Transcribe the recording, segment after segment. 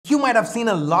You might have seen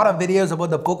a lot of videos about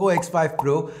the POCO X5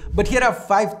 Pro, but here are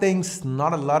 5 things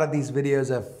not a lot of these videos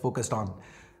have focused on.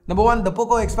 Number 1, the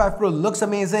POCO X5 Pro looks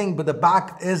amazing, but the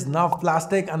back is now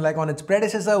plastic, unlike on its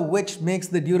predecessor, which makes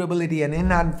the durability and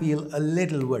in-hand feel a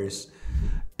little worse.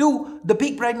 2, the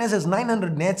peak brightness is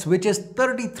 900 nits, which is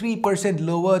 33%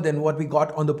 lower than what we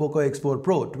got on the POCO X4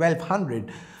 Pro, 1200.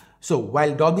 So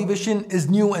while Dolby Vision is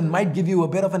new and might give you a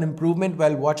bit of an improvement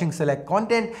while watching select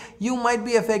content, you might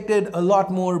be affected a lot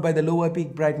more by the lower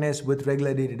peak brightness with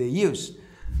regular day-to-day use.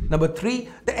 Number 3,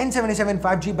 the N77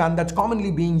 5G band that's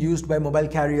commonly being used by mobile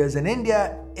carriers in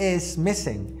India is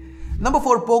missing. Number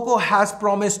 4, POCO has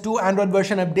promised 2 Android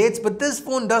version updates, but this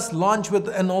phone does launch with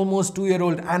an almost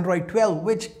 2-year-old Android 12,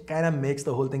 which kind of makes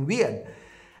the whole thing weird.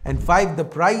 And 5, the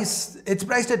price, it's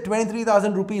priced at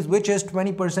 23,000 rupees, which is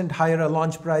 20% higher a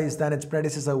launch price than its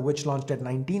predecessor, which launched at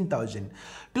 19,000.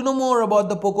 To know more about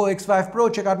the POCO X5 Pro,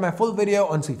 check out my full video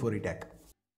on C4E Tech.